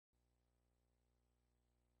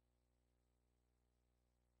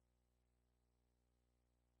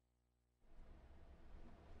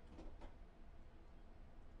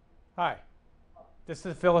Hi, this is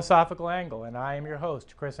The Philosophical Angle, and I am your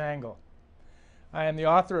host, Chris Angle. I am the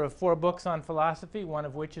author of 4 books on philosophy, one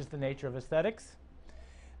of which is The Nature of Aesthetics.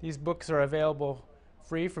 These books are available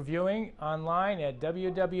free for viewing online at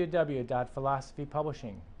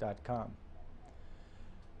www.philosophypublishing.com.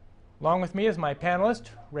 Along with me is my panelist,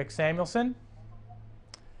 Rick Samuelson.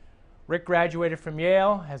 Rick graduated from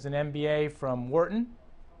Yale, has an MBA from Wharton,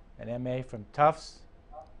 an MA from Tufts.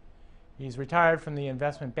 He's retired from the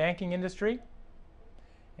investment banking industry,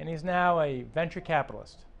 and he's now a venture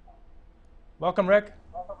capitalist. Welcome, Rick.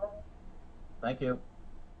 Thank you.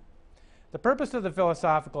 The purpose of the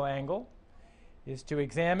philosophical angle is to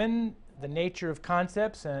examine the nature of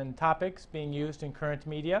concepts and topics being used in current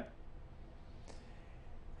media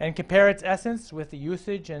and compare its essence with the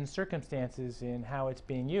usage and circumstances in how it's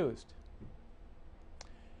being used.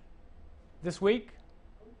 This week,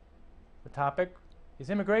 the topic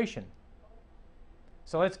is immigration.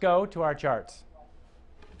 So let's go to our charts.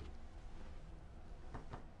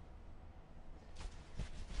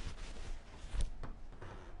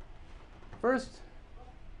 First,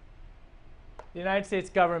 the United States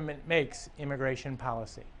government makes immigration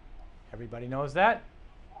policy. Everybody knows that,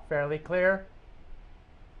 fairly clear.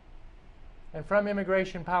 And from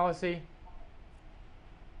immigration policy,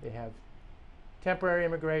 they have temporary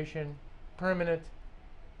immigration, permanent,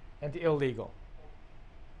 and illegal.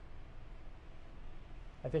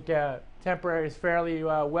 I think temporary is fairly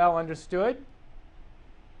well understood.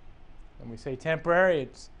 When we say temporary,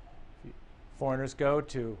 it's foreigners go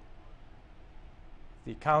to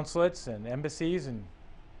the consulates and embassies and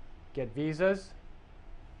get visas,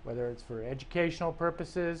 whether it's for educational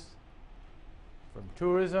purposes, for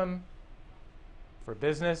tourism, for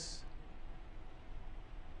business.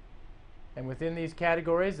 And within these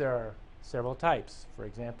categories, there are several types. For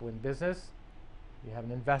example, in business, you have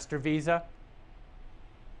an investor visa,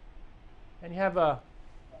 and you have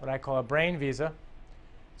what I call a brain visa.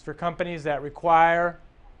 It's for companies that require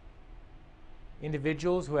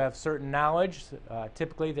individuals who have certain knowledge.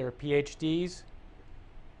 Typically, they're PhDs,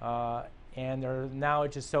 and their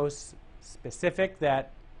knowledge is so specific that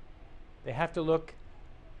they have to look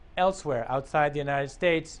elsewhere outside the United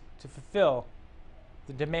States to fulfill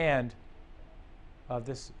the demand of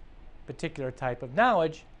this particular type of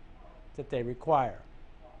knowledge that they require.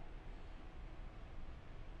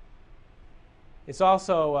 It's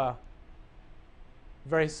also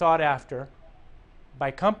very sought after by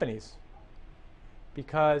companies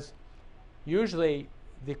because usually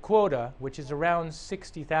the quota, which is around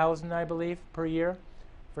 60,000, I believe, per year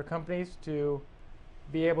for companies to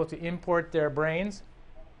be able to import their brains,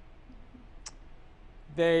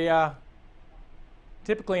 they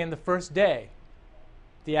typically in the first day,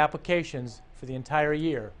 the applications for the entire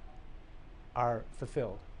year are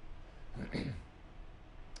fulfilled.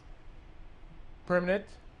 Permanent,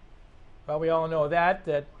 well, we all know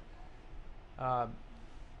that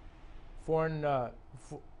foreign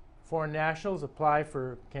nationals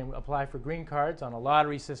can apply for green cards on a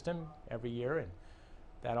lottery system every year, and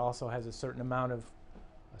that also has a certain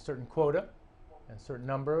quota, and a certain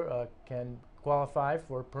number can qualify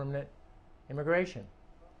for permanent immigration.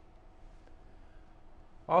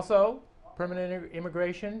 Also, permanent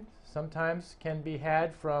immigration sometimes can be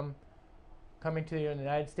had from coming to the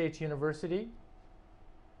United States University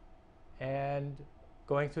and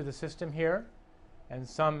going through the system here, and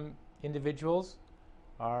some individuals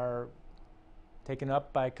are taken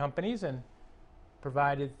up by companies and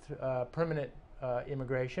provided permanent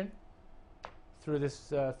immigration through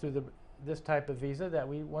this type of visa that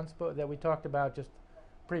we talked about just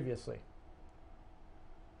previously.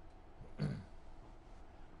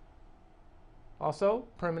 Also,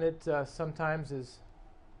 permanent sometimes is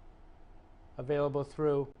available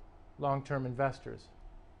through long-term investors.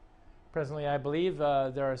 Presently, I believe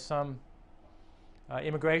there are some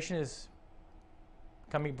immigration is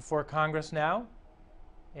coming before Congress now,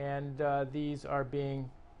 and these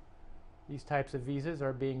types of visas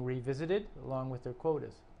are being revisited along with their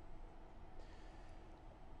quotas.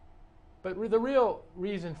 But the real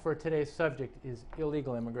reason for today's subject is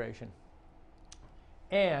illegal immigration,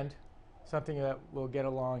 and something that we'll get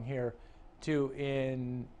along here to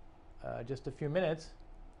in just a few minutes,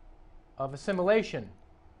 of assimilation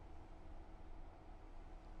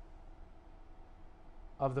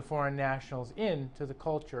of the foreign nationals into the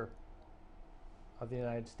culture of the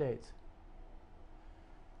United States.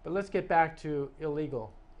 But let's get back to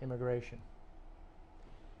illegal immigration.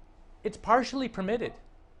 It's partially permitted.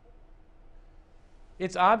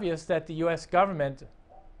 It's obvious that the US government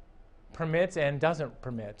permits and doesn't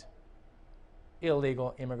permit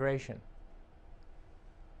illegal immigration.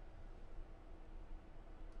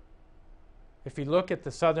 if you look at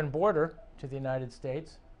the southern border to the United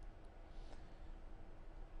States,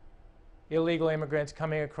 illegal immigrants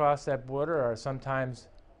coming across that border are sometimes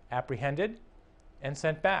apprehended and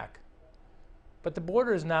sent back. But the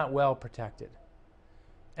border is not well protected.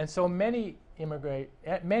 And so many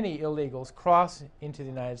illegals cross into the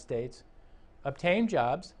United States, obtain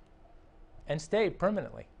jobs, and stay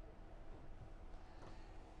permanently.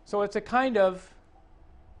 So it's a kind of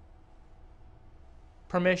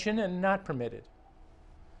permission and not permitted.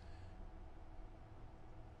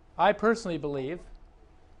 I personally believe,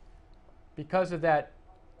 because of that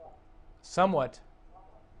somewhat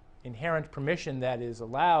inherent permission that is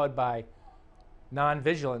allowed by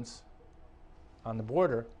non-vigilance on the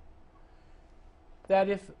border, that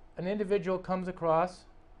if an individual comes across,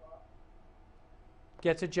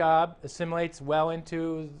 gets a job, assimilates well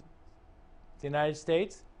into the United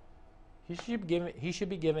States, he should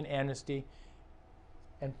be given amnesty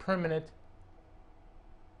and permanent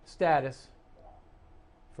status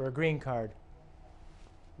for a green card,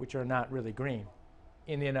 which are not really green,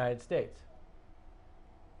 in the United States.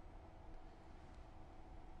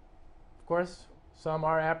 Of course, some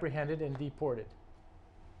are apprehended and deported.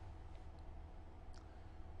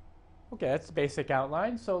 Okay, that's the basic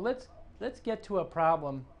outline. So let's get to a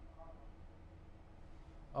problem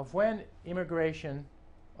of when immigration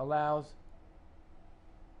allows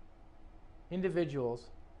individuals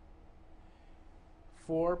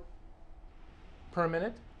for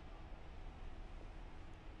permanent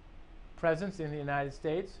presence in the United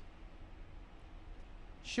States.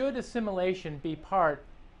 Should assimilation be part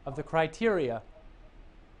of the criteria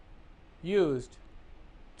used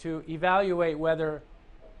to evaluate whether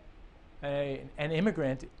an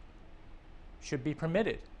immigrant should be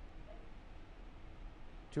permitted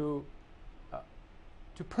to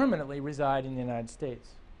permanently reside in the United States?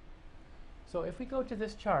 So if we go to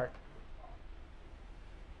this chart,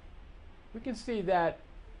 we can see that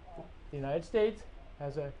the United States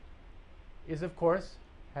has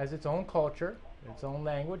its own culture, its own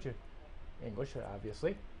language, English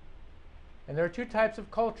obviously. And there are two types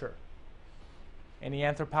of culture. Any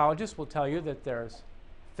anthropologist will tell you that there's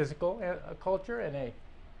physical culture and a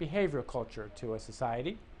behavioral culture to a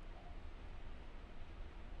society.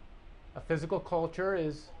 A physical culture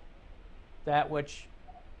is that which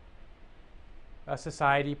a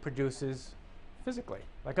society produces physically,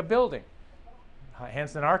 like a building,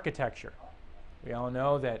 hence an architecture. We all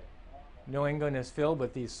know that New England is filled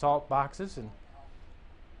with these salt boxes, and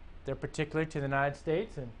they're particular to the United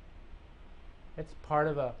States, and it's part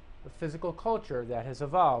of a physical culture that has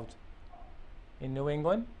evolved in New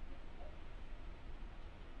England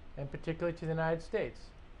and particularly to the United States.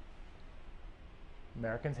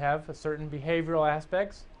 Americans have a certain behavioral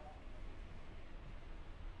aspects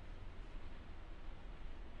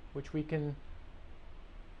which we can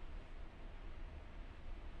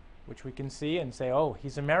see and say, oh,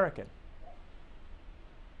 he's American.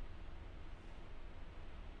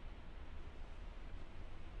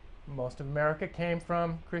 Most of America came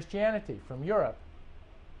from Christianity, from Europe,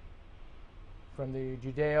 from the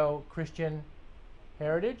Judeo-Christian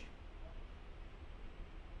heritage.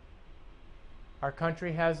 Our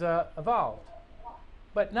country has evolved,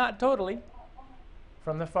 but not totally.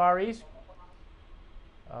 From the Far East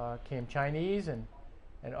came Chinese and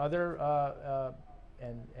other,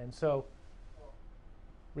 and so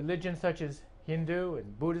religions such as Hindu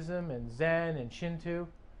and Buddhism and Zen and Shinto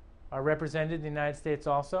are represented in the United States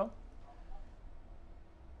also.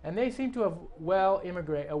 And they seem to have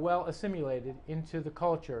well assimilated into the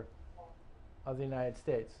culture of the United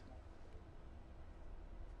States.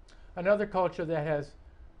 Another culture that has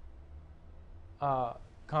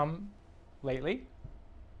come lately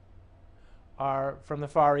are from the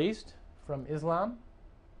Far East, from Islam,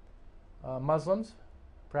 Muslims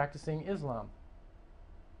practicing Islam.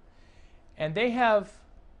 And they have,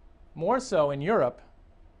 more so in Europe,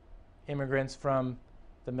 immigrants from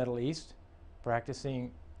the Middle East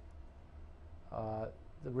practicing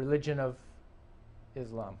the religion of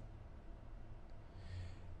Islam.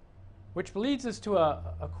 Which leads us to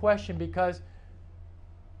a question, because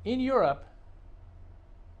in Europe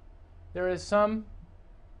there is some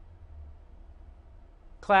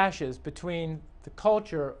clashes between the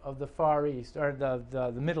culture of the Far East, or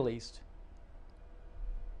the Middle East,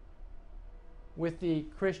 with the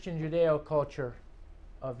Christian Judeo culture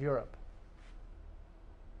of Europe.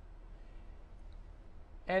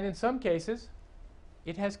 And in some cases,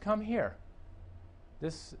 it has come here.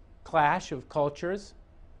 This clash of cultures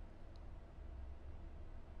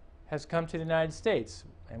has come to the United States,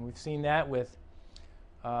 and we've seen that with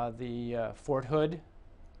the Fort Hood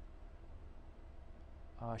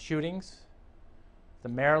shootings the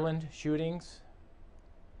Maryland shootings,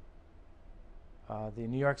 the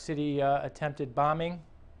New York City attempted bombing,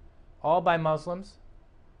 all by Muslims.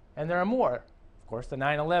 And there are more. Of course, the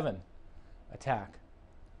 9/11 attack.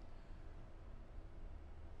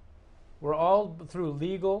 We're all through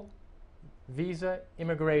legal visa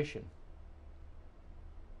immigration.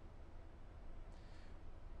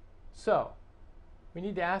 So, we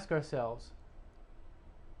need to ask ourselves,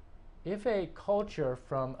 if a culture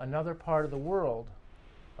from another part of the world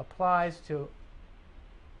applies to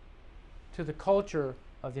the culture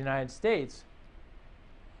of the United States,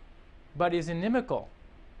 but is inimical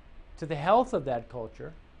to the health of that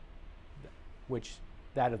culture, which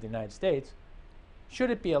that of the United States, should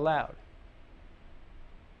it be allowed?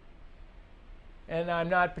 And I'm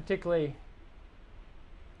not particularly,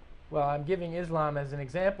 well, I'm giving Islam as an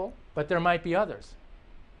example, but there might be others.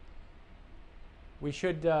 We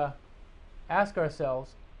should ask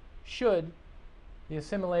ourselves, should the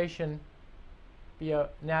assimilation be a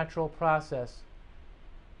natural process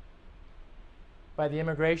by the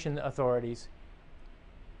immigration authorities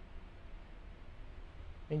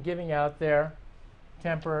in giving out their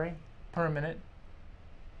temporary, permanent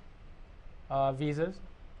visas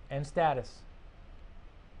and status?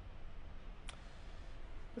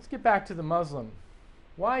 Let's get back to the Muslim.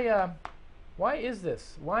 Why is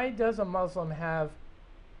this? Why does a Muslim have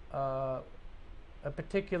a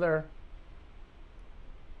particular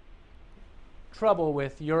trouble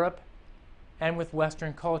with Europe and with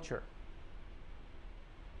Western culture?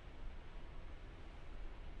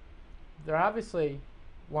 They obviously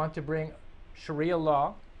want to bring Sharia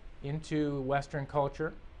law into Western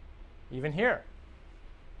culture, even here,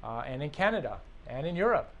 and in Canada, and in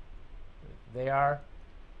Europe. They are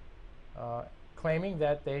claiming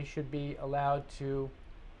that they should be allowed to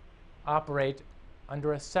operate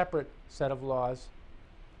under a separate set of laws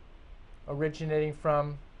originating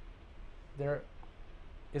from their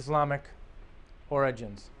Islamic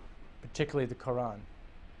origins, particularly the Koran.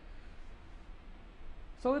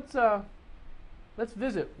 So let's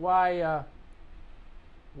visit why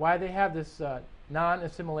they have this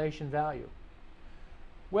non-assimilation value.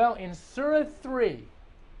 Well, in Surah 3,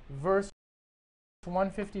 verse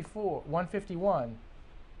 151,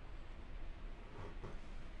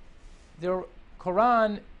 the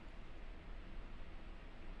Quran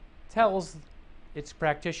tells its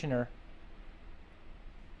practitioner,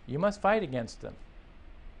 you must fight against them.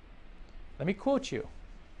 Let me quote you.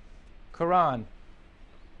 Quran,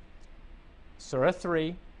 Surah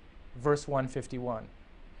 3, verse 151.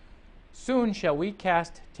 Soon shall we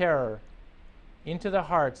cast terror into the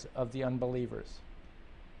hearts of the unbelievers,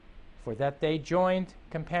 for that they joined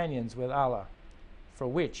companions with Allah, for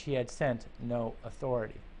which he had sent no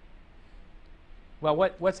authority. Well,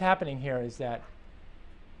 what's happening here is that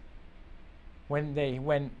when the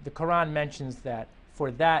Quran mentions that for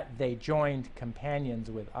that they joined companions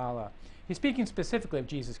with Allah, he's speaking specifically of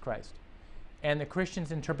Jesus Christ and the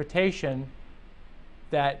Christian's interpretation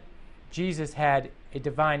that Jesus had a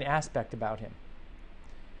divine aspect about him.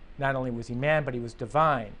 Not only was he man, but he was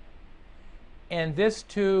divine. And this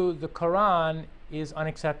to the Quran is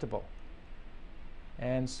unacceptable.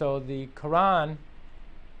 And so the Quran,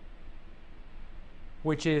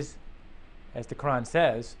 which is, as the Quran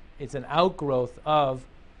says, it's an outgrowth of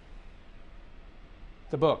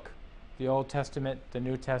the book, the Old Testament, the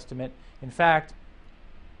New Testament. In fact,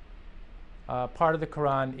 part of the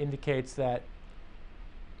Quran indicates that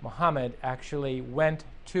Muhammad actually went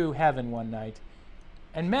to heaven one night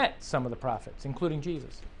and met some of the prophets, including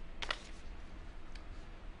Jesus.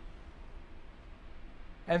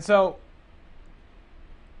 And so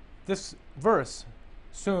this verse,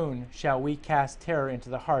 soon shall we cast terror into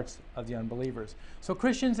the hearts of the unbelievers. So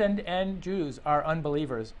Christians and Jews are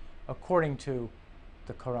unbelievers according to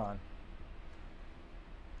the Quran.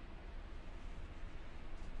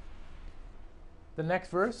 The next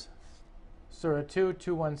verse, Surah 2,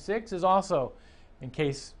 216, is also, in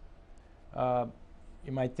case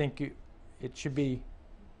you might think there should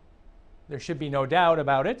be no doubt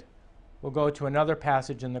about it. We'll go to another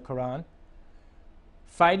passage in the Quran.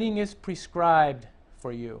 Fighting is prescribed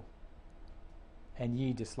for you, and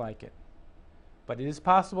ye dislike it. But it is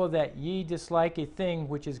possible that ye dislike a thing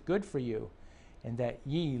which is good for you, and that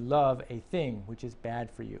ye love a thing which is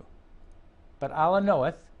bad for you. But Allah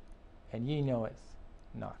knoweth, and ye knoweth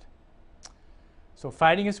not. So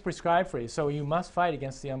fighting is prescribed for you, so you must fight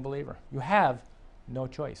against the unbeliever. You have no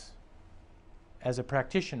choice as a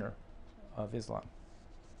practitioner of Islam.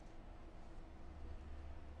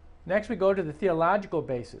 Next we go to the theological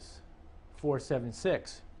basis,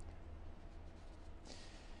 476.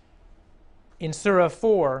 in Surah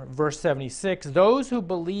 4, verse 76, those who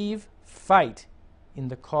believe fight in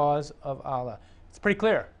the cause of Allah. It's pretty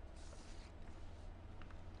clear.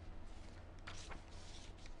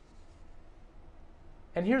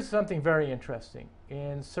 And here's something very interesting.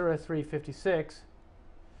 In Surah 356,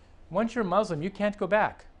 once you're Muslim, you can't go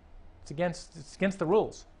back. It's against the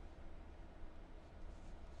rules.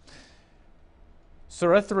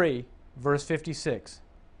 Surah 3, verse 56.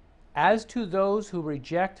 As to those who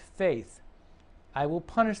reject faith, I will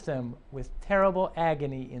punish them with terrible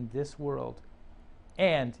agony in this world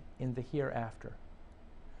and in the hereafter,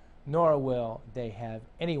 nor will they have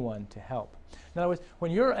anyone to help. In other words,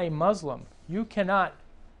 when you're a Muslim, you cannot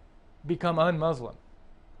become un-Muslim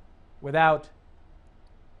without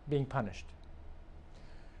being punished.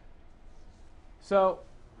 So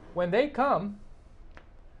when they come,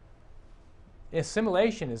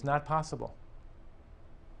 assimilation is not possible.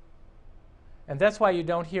 And that's why you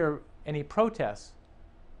don't hear any protests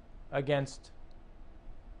against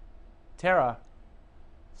terror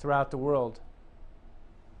throughout the world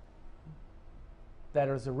that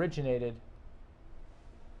is originated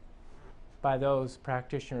by those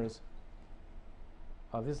practitioners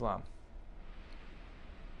of Islam.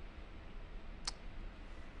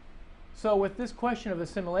 So with this question of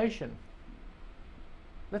assimilation,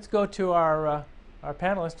 let's go to our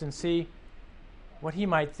panelist and see what he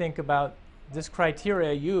might think about this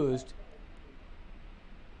criteria used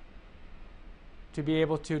to be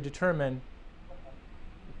able to determine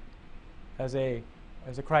as a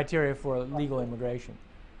criteria for legal immigration.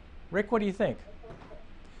 Rick, what do you think?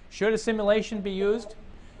 Should assimilation be used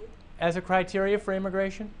as a criteria for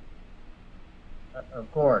immigration?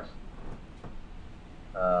 Of course.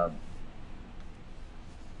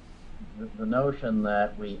 The notion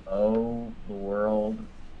that we owe the world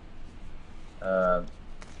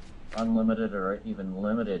unlimited or even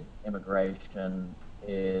limited immigration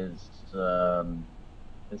is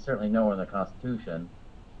certainly nowhere in the Constitution.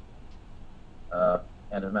 And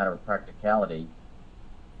as a matter of practicality,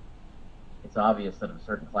 it's obvious that if a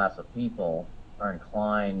certain class of people are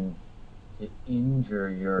inclined to injure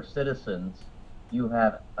your citizens, you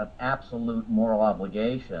have an absolute moral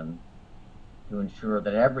obligation to ensure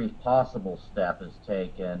that every possible step is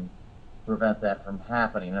taken to prevent that from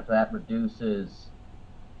happening. And if that reduces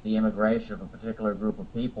the immigration of a particular group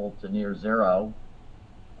of people to near zero,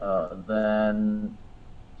 then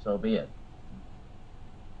so be it.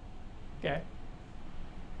 Okay.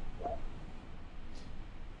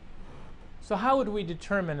 So how would we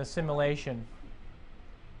determine assimilation?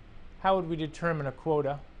 How would we determine a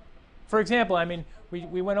quota? For example, I mean,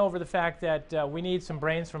 we went over the fact that we need some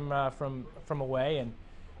brains from away, and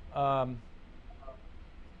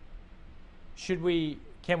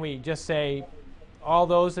can we just say all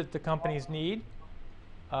those that the companies need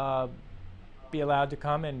be allowed to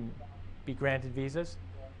come and be granted visas?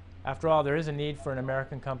 After all, there is a need for an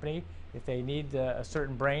American company if they need a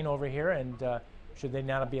certain brain over here, and should they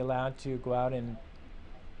not be allowed to go out and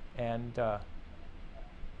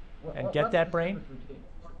get that brain?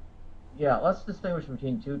 Yeah, let's distinguish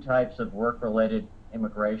between two types of work-related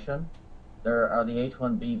immigration. There are the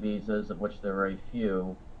H-1B visas, of which there are very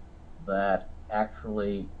few, that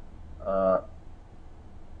actually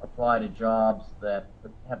apply to jobs that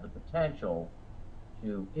have the potential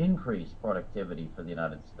to increase productivity for the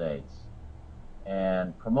United States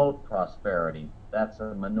and promote prosperity. That's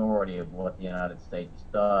a minority of what the United States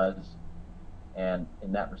does, and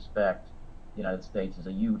in that respect, the United States is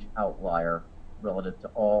a huge outlier relative to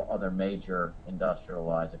all other major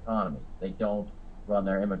industrialized economies. They don't run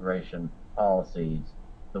their immigration policies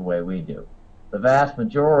the way we do. The vast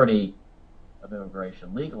majority of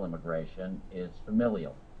immigration, legal immigration, is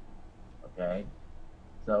familial, okay?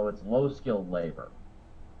 So it's low-skilled labor.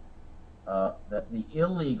 That the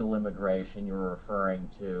illegal immigration you're referring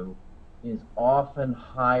to is often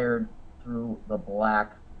hired through the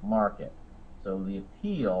black market. So the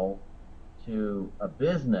appeal to a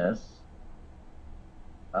business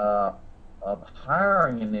of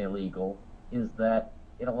hiring an illegal is that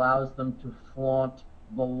it allows them to flaunt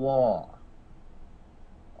the law.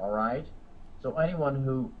 All right? So anyone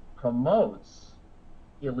who promotes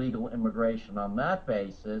illegal immigration on that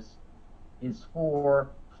basis is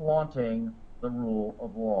for flaunting the rule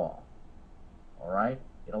of law. All right?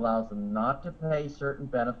 It allows them not to pay certain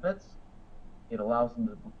benefits. It allows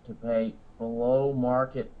them to pay below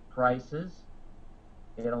market prices.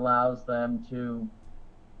 It allows them to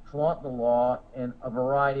flaunt the law in a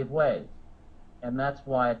variety of ways. And that's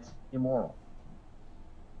why it's immoral.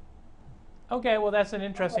 Okay, well, that's an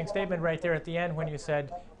interesting statement right there at the end when you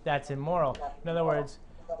said that's immoral. In other words,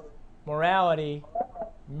 morality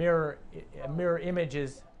a mirror image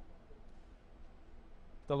is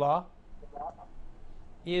the law?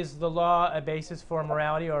 Is the law a basis for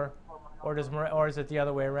morality, or is it the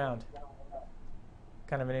other way around?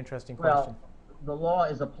 Kind of an interesting question. Well, the law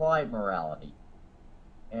is applied morality.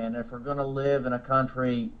 And if we're going to live in a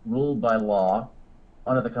country ruled by law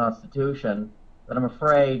under the Constitution, then I'm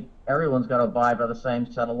afraid everyone's got to abide by the same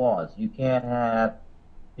set of laws. You can't have,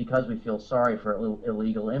 because we feel sorry for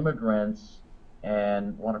illegal immigrants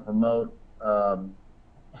and want to promote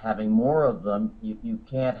having more of them, you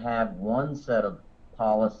can't have one set of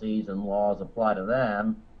policies and laws apply to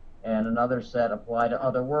them and another set apply to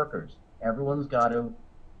other workers. Everyone's got to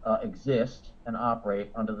exist and operate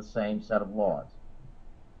under the same set of laws.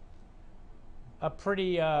 A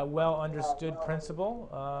pretty well understood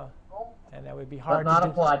principle, and that would be hard But not to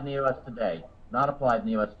applied in the U.S. today. Not applied in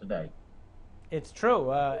the U.S. today. It's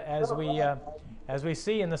true. As we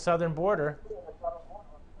see in the southern border,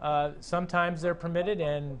 sometimes they're permitted,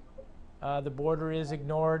 and the border is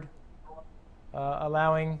ignored,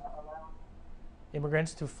 allowing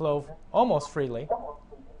immigrants to flow almost freely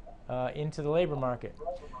into the labor market.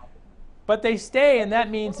 But they stay, and that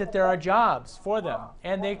means that there are jobs for them,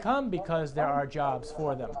 and they come because there are jobs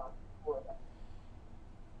for them.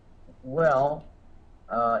 Well,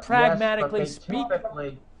 pragmatically yes,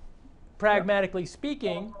 typically, pragmatically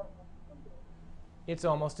speaking, it's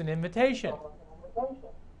almost an invitation.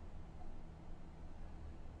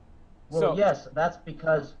 Well, yes, that's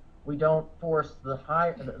because we don't force the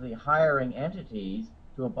hiring entities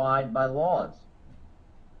to abide by laws.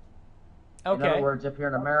 Okay. In other words, if you're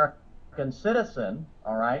an American citizen,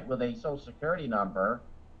 all right, with a Social Security number,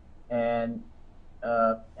 and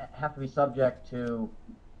have to be subject to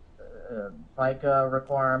FICA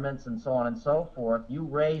requirements and so on and so forth, you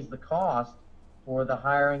raise the cost for the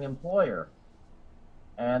hiring employer,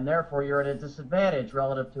 and therefore you're at a disadvantage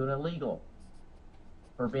relative to an illegal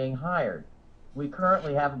for being hired. We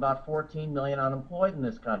currently have about 14 million unemployed in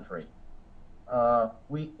this country.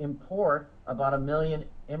 We import about 1 million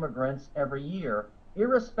immigrants every year,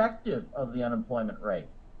 irrespective of the unemployment rate.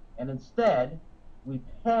 And instead, we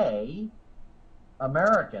pay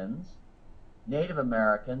Americans, Native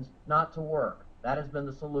Americans, not to work. That has been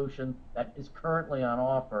the solution that is currently on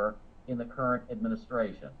offer in the current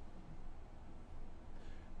administration.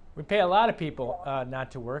 We pay a lot of people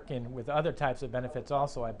not to work, and with other types of benefits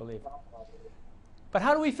also, I believe. But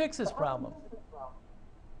how do we fix this problem?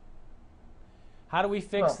 How do we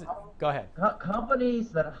fix Go ahead. Companies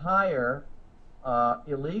that hire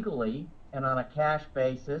illegally and on a cash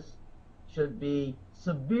basis should be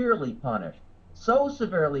severely punished. So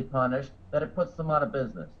severely punished that it puts them out of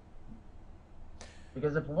business.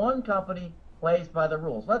 Because if one company plays by the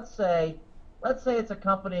rules, let's say it's a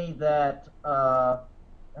company that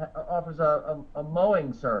offers a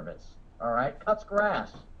mowing service, all right, cuts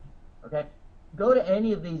grass, okay? Go to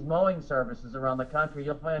any of these mowing services around the country,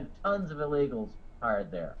 you'll find tons of illegals hired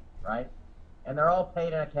there, right? And they're all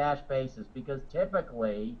paid on a cash basis because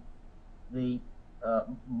typically the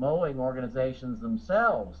mowing organizations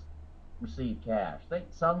themselves receive cash.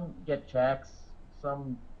 Some get checks,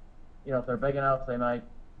 some, if they're big enough, they might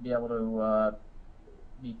be able to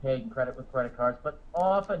be paid in credit with credit cards, but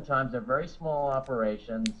oftentimes they're very small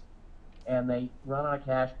operations and they run on a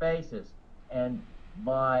cash basis. And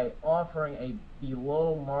by offering a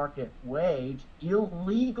below market wage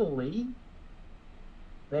illegally,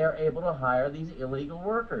 they are able to hire these illegal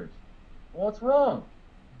workers. Well, what's wrong?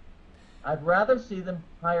 I'd rather see them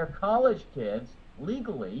hire college kids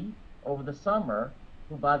legally over the summer,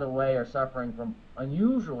 who, by the way, are suffering from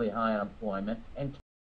unusually high unemployment and